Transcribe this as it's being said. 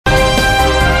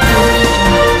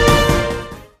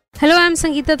Hello, I'm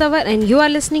Sangeeta Tawar and you are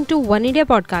listening to One India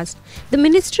podcast. The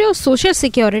Ministry of Social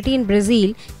Security in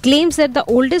Brazil claims that the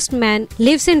oldest man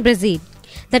lives in Brazil.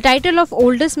 The title of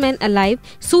oldest man alive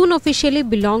soon officially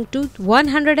belonged to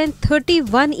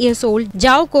 131 years old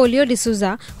João Coelho de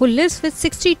Souzais, who lives with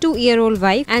 62-year-old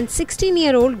wife and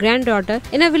 16-year-old granddaughter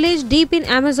in a village deep in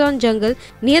Amazon jungle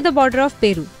near the border of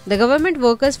Peru. The government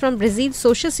workers from Brazil's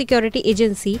Social Security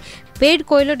Agency paid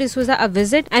Coelho de Souzais a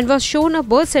visit and was shown a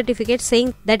birth certificate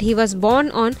saying that he was born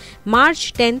on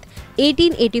March 10,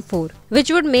 1884,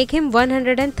 which would make him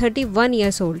 131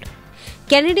 years old.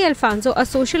 Kennedy Alfonso, a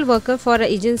social worker for an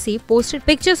agency, posted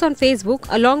pictures on Facebook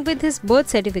along with his birth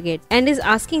certificate and is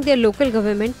asking their local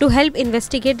government to help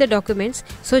investigate the documents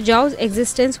so João's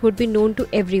existence would be known to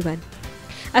everyone.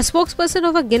 A spokesperson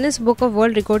of a Guinness Book of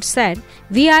World Records said,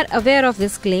 "We are aware of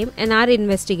this claim and are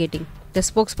investigating." The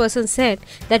spokesperson said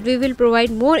that we will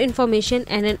provide more information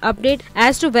and an update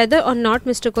as to whether or not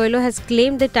Mr. Coelho has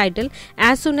claimed the title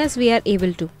as soon as we are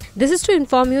able to. This is to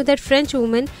inform you that French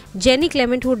woman Jenny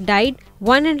Clement, who died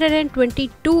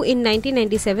 122 in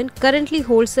 1997, currently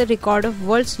holds the record of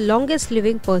world's longest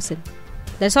living person.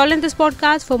 That's all in this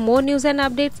podcast. For more news and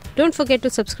updates, don't forget to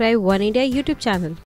subscribe One India YouTube channel.